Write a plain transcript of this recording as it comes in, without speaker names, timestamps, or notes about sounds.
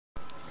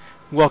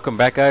Welcome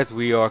back, guys.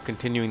 We are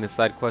continuing the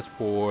side quest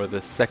for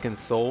the second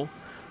soul.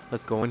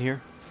 Let's go in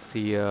here.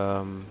 See,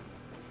 so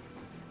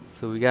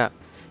we got.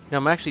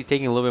 I'm actually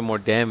taking a little bit more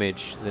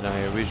damage than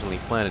I originally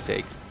planned to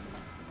take.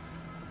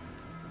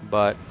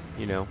 But,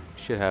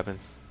 shit happens.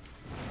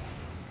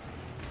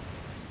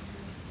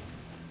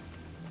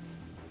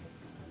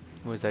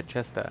 Where's that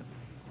chest at?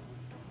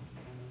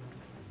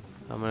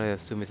 I'm gonna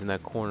assume it's in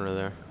that corner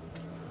there.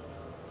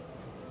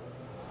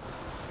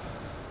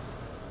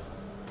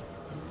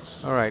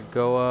 Alright,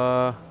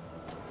 go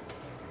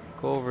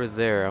over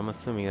there. I'm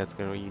assuming that's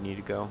where you need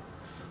to go.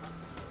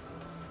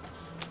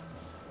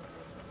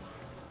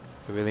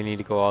 I really need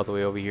to go all the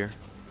way over here.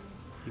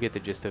 You get the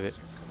gist of it.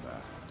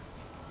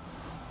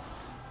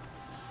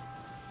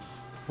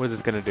 What is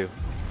this gonna do?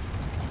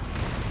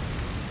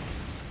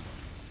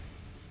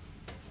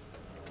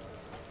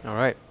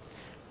 Alright.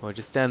 Well,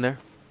 just stand there.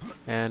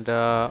 And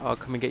I'll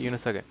come and get you in a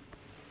second.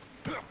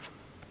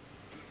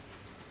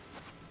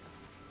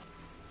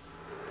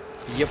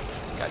 Yep,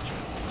 gotcha.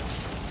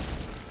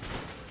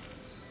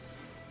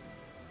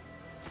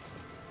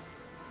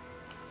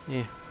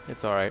 Yeah,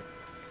 it's alright.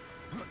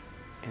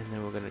 And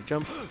then we're gonna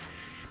jump.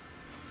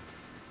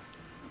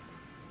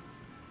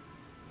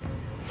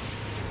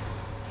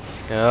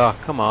 Oh,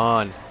 come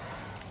on.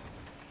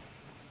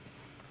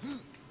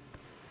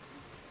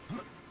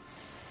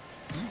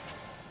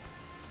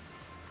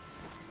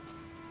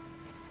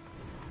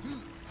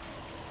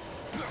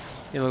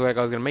 It looked like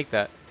I was gonna make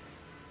that.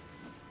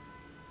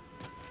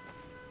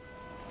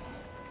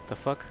 The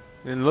fuck?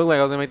 It didn't look like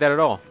I was gonna make that at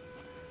all.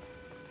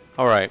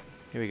 Alright,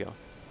 here we go.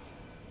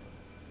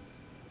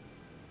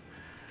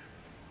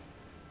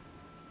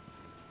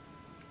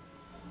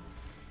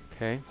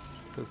 Okay,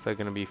 looks like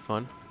gonna be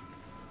fun.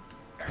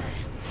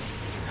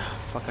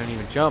 Fuck, I didn't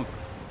even jump.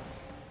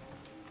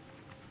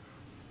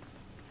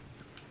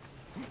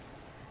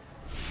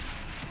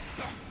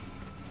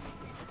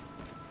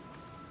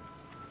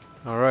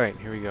 Alright,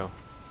 here we go.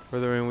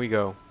 Further in we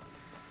go.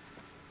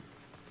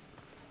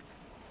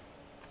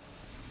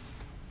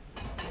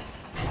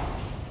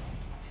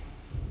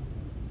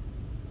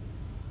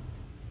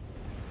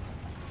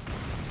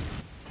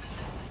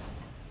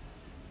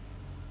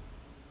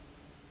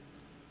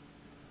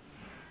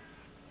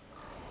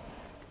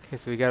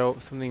 Okay, so we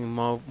got something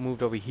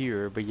moved over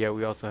here, but yet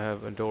we also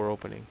have a door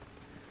opening.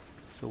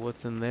 So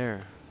what's in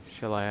there,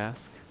 shall I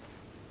ask?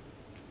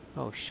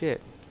 Oh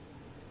shit.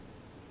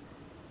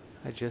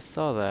 I just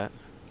saw that.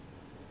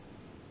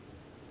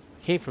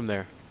 Came from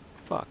there.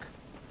 Fuck.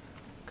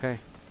 Okay.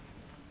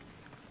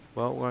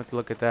 Well, we'll have to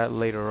look at that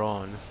later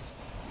on.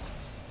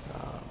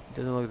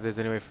 Doesn't look like there's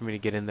any way for me to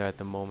get in there at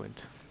the moment.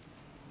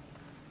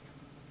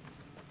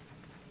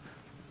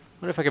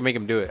 Wonder if I can make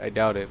him do it. I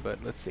doubt it,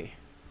 but let's see.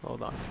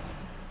 Hold on.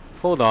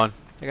 Hold on.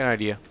 I got an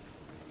idea.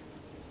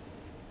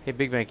 Hey,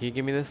 Big Man, can you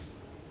give me this?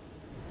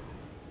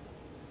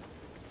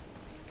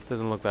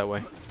 Doesn't look that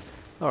way.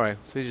 Alright,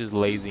 so he's just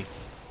lazy.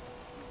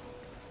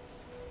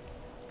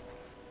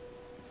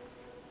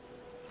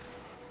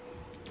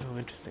 Oh,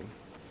 interesting.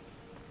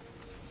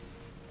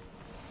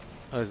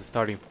 Oh, there's a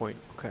starting point.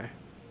 Okay.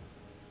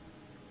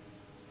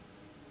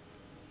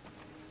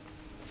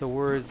 So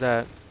where is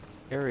that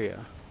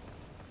area?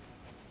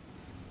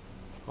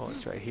 Oh,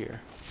 it's right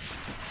here.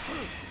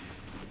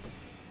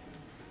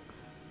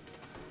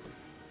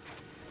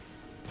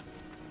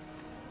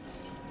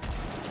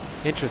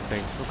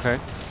 Interesting. Okay.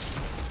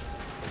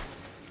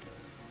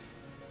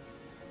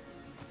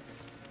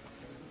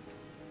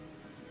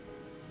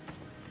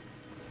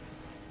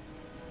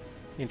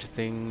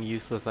 Interesting,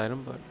 useless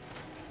item, but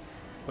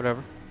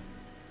whatever.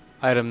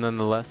 Item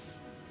nonetheless.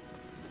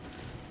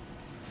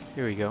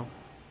 Here we go.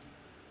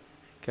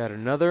 Got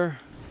another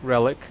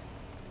relic,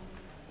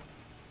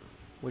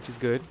 which is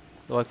good.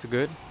 Relics are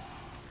good.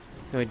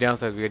 The only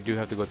downside is we do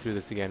have to go through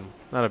this again.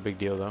 Not a big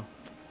deal though.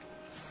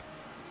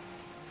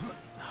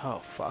 Oh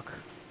fuck.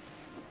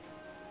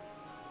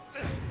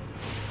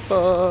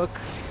 Fuck.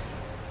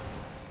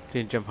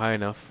 Didn't jump high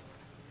enough.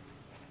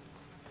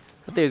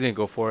 I thought he was gonna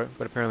go for it,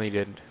 but apparently he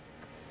didn't.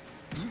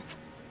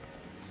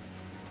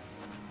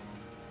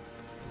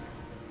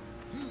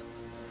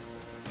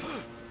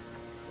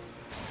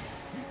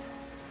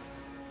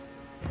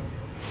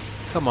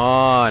 Come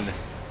on.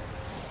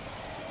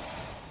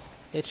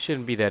 It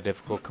shouldn't be that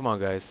difficult. Come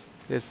on, guys.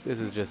 This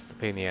is just a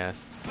pain in the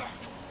ass.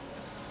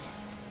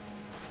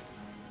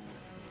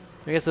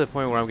 I guess to the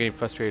point where I'm getting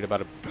frustrated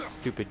about a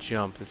stupid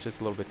jump. It's just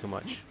a little bit too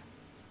much.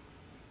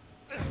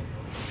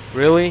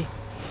 Really?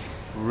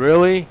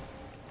 Really?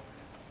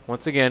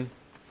 Once again.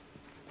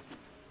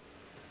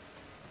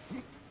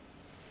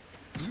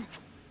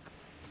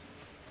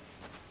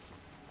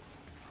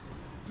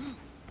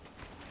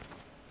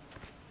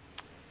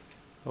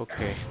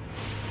 Okay.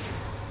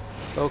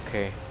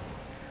 Okay.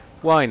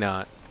 Why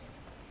not?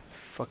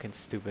 Fucking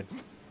stupid.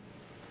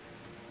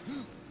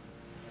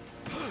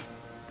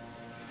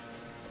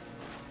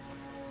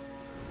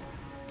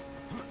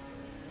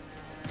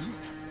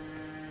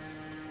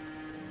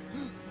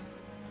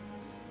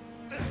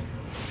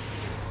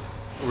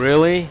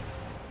 Really?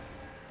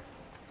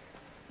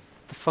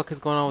 the fuck is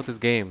going on with this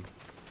game?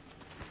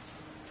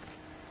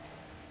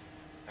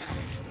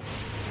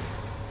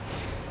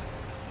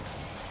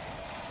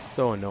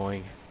 So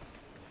annoying.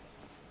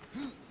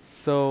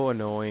 So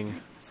annoying.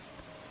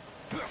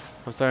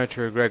 I'm starting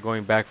to regret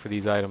going back for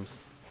these items.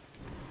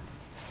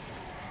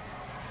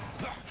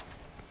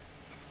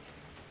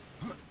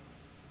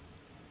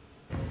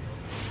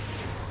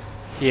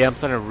 Yeah, I'm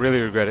starting to really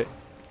regret it.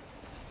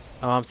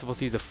 Oh, I'm supposed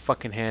to use a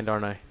fucking hand,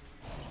 aren't I?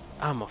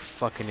 I'm a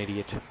fucking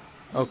idiot.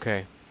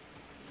 Okay.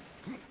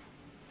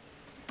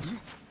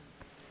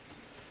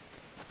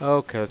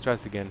 Okay, let's try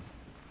this again.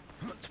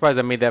 Surprised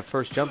I made that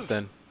first jump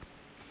then.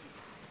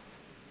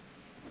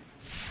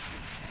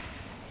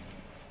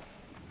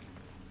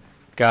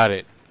 Got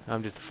it.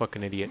 I'm just a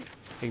fucking idiot.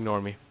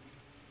 Ignore me.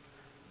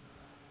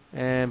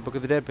 And Book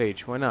of the Dead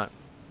page. Why not?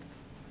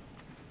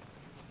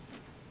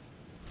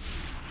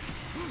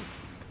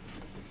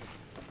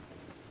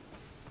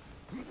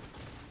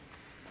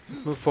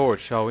 Move forward,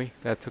 shall we?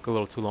 That took a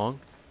little too long.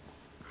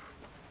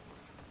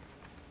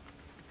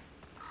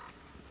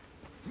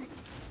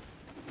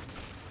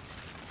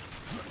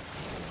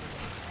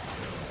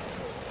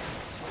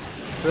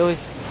 Really?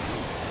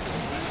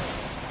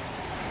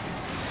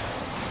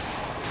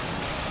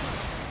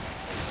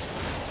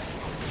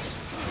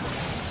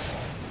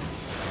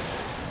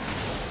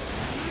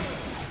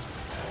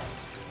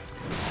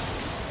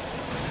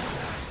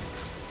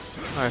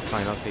 Alright,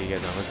 fine. I'll see you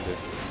guys now. Let's do this.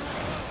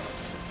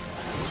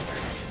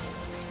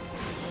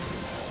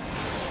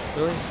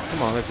 Really?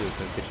 Come on, let's do this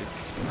then, bitches.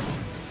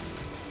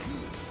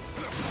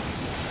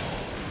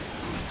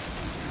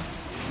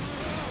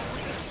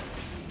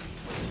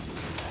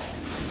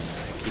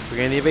 I keep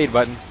forgetting the evade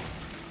button.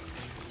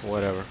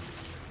 Whatever.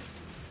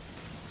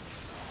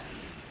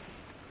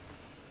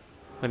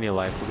 Plenty of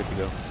life. We're good to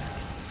go.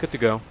 Good to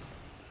go.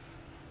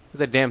 Where's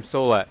that damn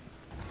soul at?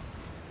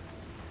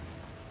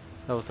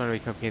 That was starting to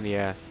become a pain in the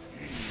ass.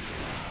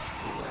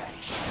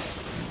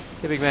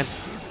 Hey, big man.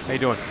 How you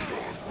doing?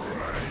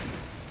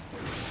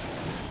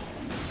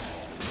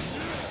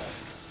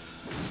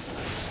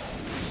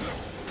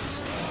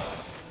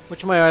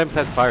 Which of my items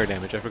has fire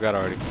damage? I forgot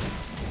already.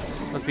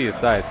 Must be the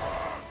size.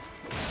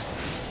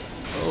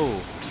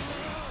 Oh.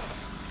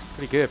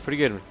 Pretty good, pretty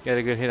good. You got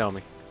a good hit on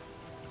me.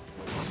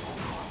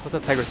 What's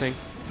that tiger thing?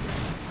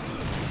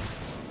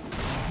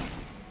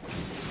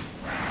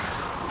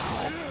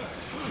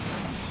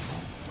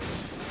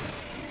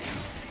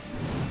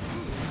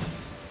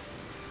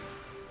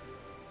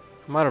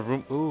 I'm out of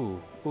room.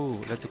 Ooh,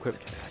 ooh, that's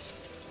equipped.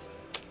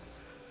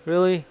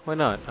 Really? Why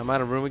not? I'm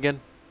out of room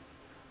again?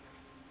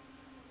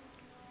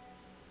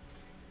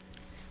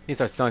 Need to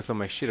start selling some of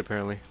my shit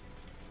apparently.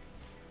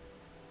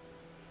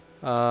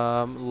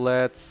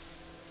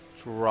 Let's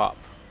drop.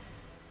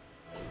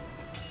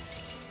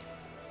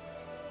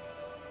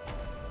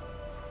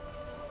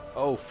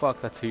 Oh fuck,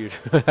 that's huge.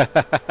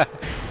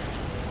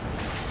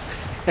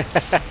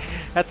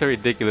 That's a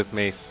ridiculous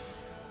mace.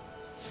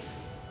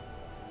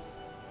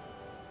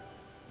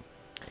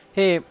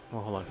 Hey,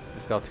 well, hold on.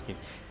 The Skeleton King.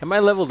 Am I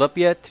leveled up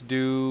yet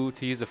to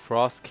use a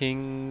Frost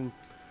King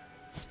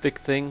stick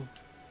thing?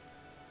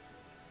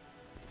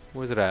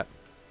 Where's it at?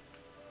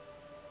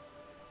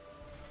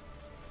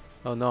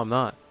 Oh no, I'm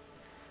not.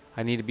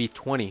 I need to be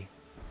 20. It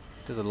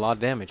does a lot of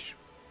damage.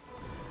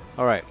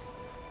 Alright.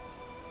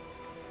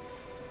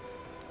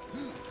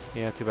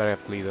 Yeah, too bad I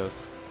have to leave those.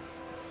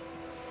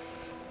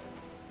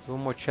 There's one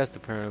more chest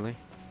apparently.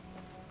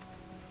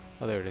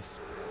 Oh, there it is.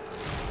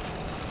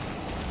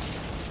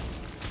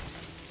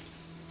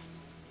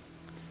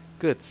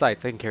 Good,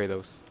 sights, I can carry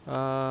those.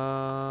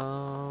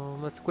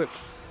 Let's equip.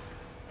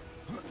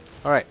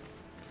 Alright.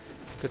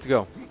 Good to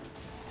go.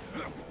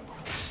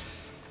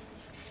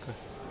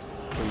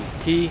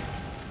 Key,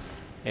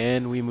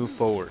 and we move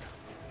forward.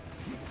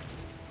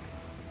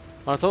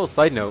 On a total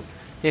side note,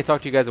 I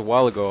talked to you guys a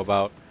while ago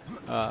about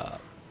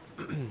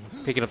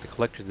picking up the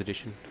collector's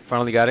edition.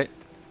 Finally got it.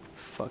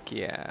 Fuck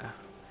yeah.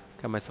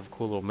 Got myself a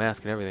cool little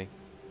mask and everything.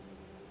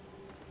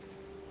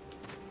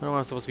 I don't know when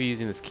I'm supposed to be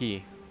using this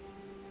key.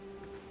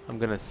 I'm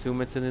gonna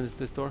assume it's in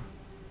this door.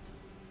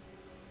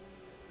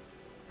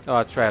 Oh,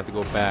 that's right, I have to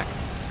go back.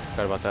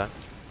 Sorry about that.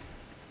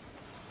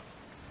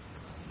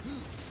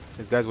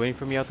 There's guys waiting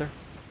for me out there?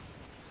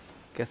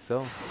 Guess so.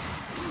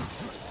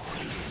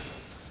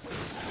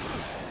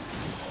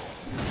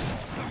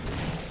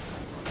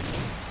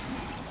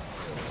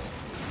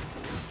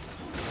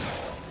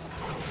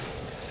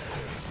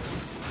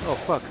 Oh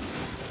fuck.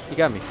 He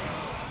got me.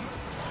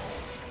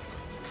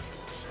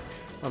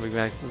 Oh, big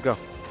nice. Let's go.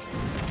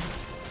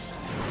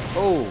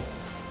 Oh!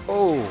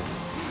 Oh!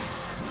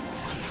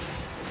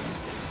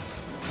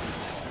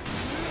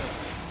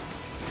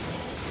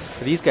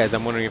 For these guys,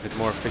 I'm wondering if it's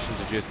more efficient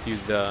to just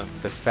use the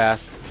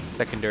fast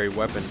secondary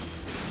weapon.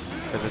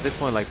 Because at this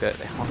point, like, the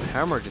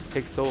hammer just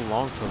takes so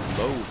long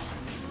to load.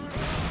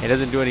 It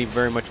doesn't do any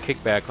very much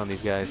kickback on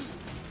these guys.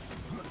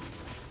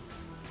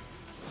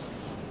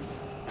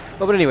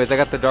 Oh, but anyways, I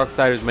got the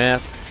Darksiders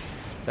mask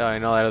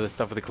and all that other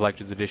stuff for the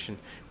collector's edition,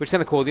 which is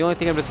kind of cool. The only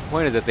thing I'm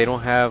disappointed is that they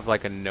don't have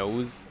like a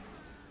nose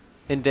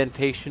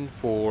indentation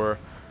for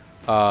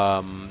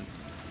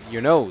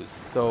your nose.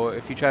 So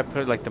if you try to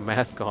put like the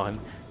mask on,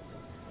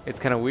 it's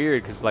kind of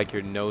weird because like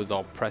your nose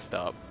all pressed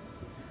up.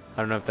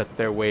 I don't know if that's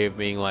their way of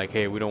being like,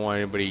 hey, we don't want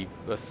anybody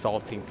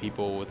assaulting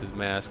people with his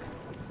mask.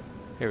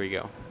 Here we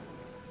go.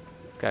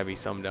 There's gotta be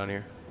some down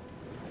here.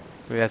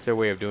 Maybe that's their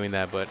way of doing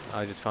that, but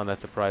I just found that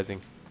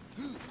surprising.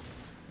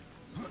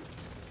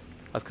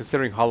 I was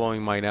considering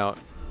hollowing mine out,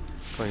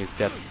 calling his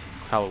death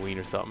Halloween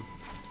or something.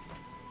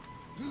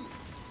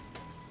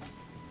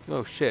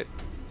 Oh shit.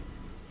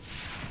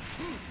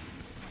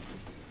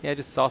 Yeah, I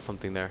just saw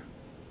something there.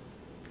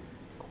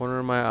 Corner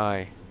of my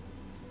eye.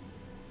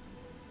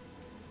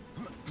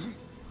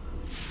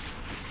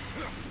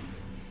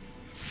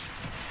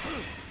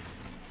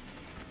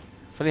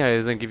 Funny how it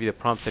doesn't give you the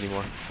prompts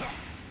anymore.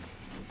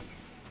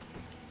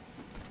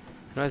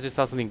 I just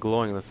saw something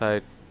glowing on the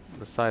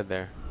side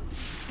there.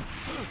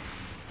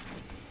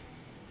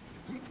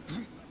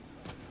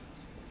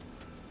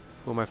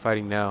 Who am I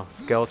fighting now?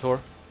 Skeletor?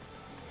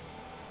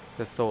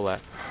 Where's the soul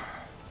at?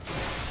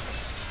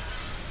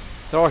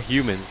 They're all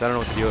humans. I don't know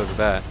what the deal is with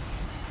that.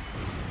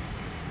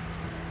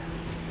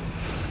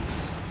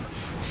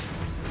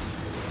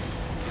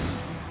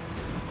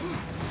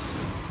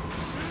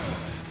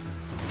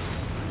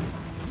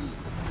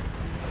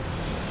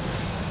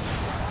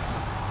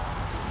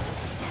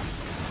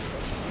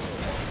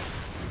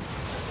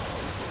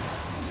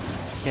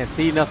 Can't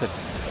see nothing.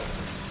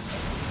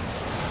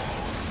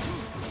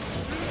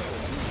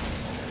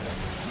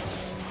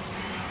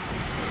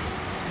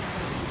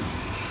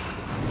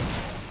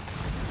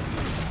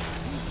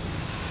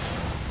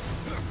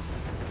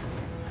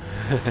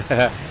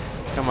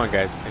 Come on,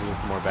 guys. I need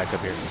some more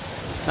backup here.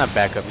 Not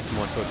backup, it's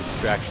more sort of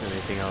distraction than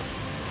anything else.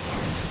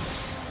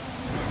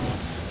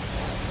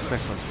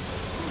 Next one.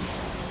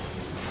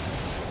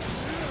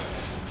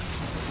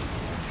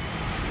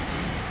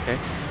 Okay,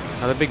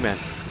 another big man.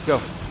 Let's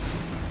go.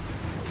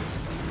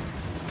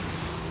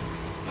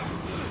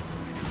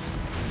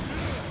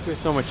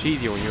 It's so much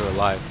easier when you're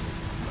alive.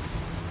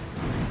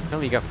 Tell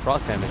me you got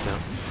frost damage now.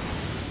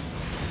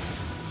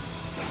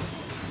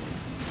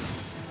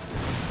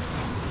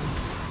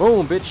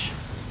 Boom, bitch!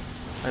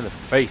 Right in the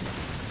face.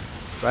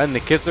 Right in the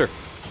kisser.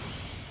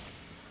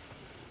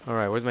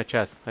 Alright, where's my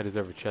chest? I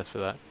deserve a chest for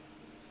that.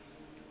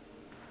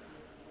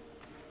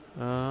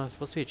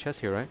 Supposed to be a chest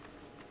here, right?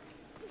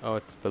 Oh,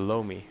 it's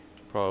below me,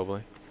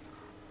 probably.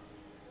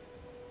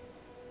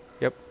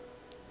 Yep.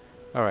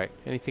 Alright,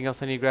 anything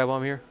else I need to grab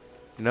on here?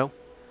 No?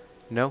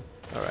 No?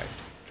 Alright,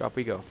 drop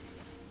we go.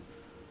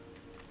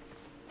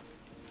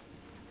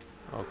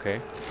 Okay.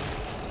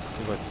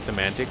 What's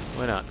semantics?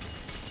 Why not?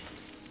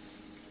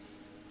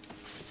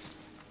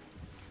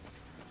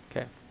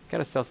 Okay,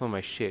 gotta sell some of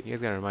my shit. You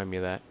guys gotta remind me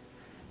of that.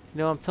 You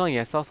know, I'm telling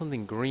you, I saw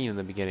something green in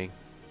the beginning.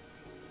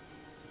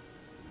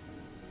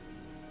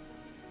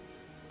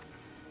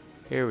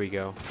 Here we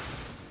go.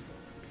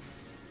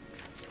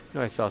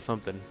 No, I saw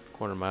something.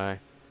 Corner of my eye.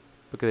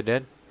 Book of the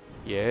Dead?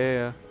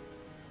 Yeah.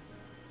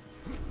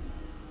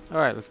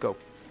 Alright, let's go.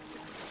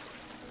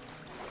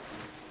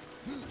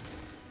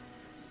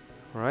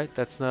 Alright,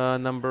 that's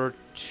number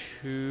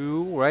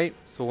 2, right?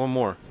 So one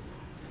more.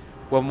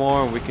 One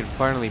more and we can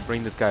finally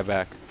bring this guy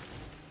back.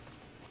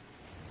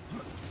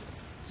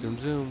 Zoom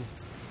zoom.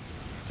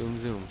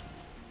 Zoom zoom.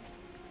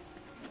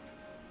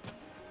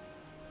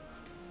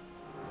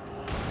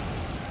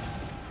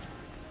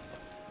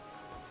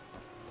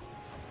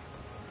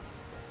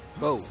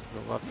 Whoa,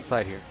 go off the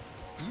side here.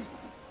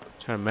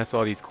 Trying to mess with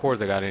all these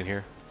cores I got in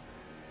here.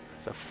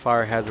 It's a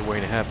fire hazard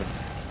waiting to happen.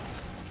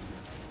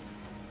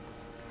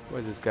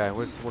 Where's this guy?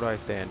 Where do I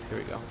stand? Here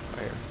we go.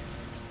 Right here.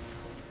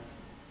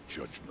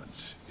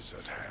 Judgment is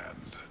at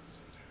hand.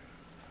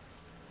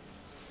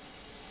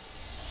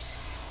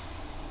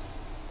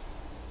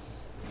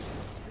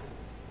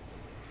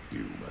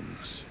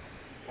 Humans,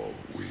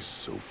 always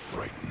so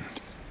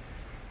frightened.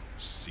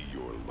 See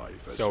your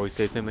life as you always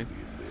say something.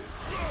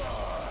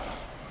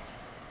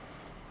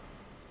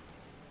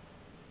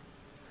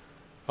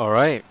 All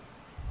right.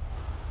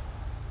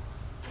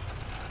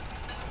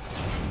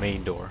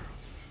 Main door.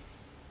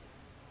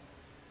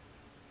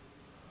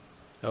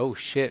 Oh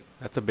shit,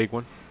 that's a big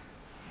one.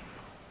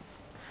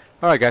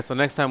 Alright guys, so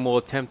next time we'll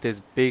attempt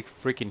this big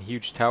freaking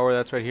huge tower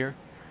that's right here.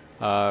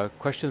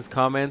 Questions,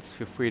 comments,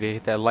 feel free to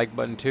hit that like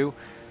button too.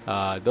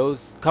 Those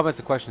comments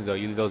and questions though,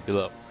 you leave those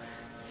below.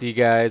 See you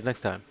guys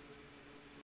next time.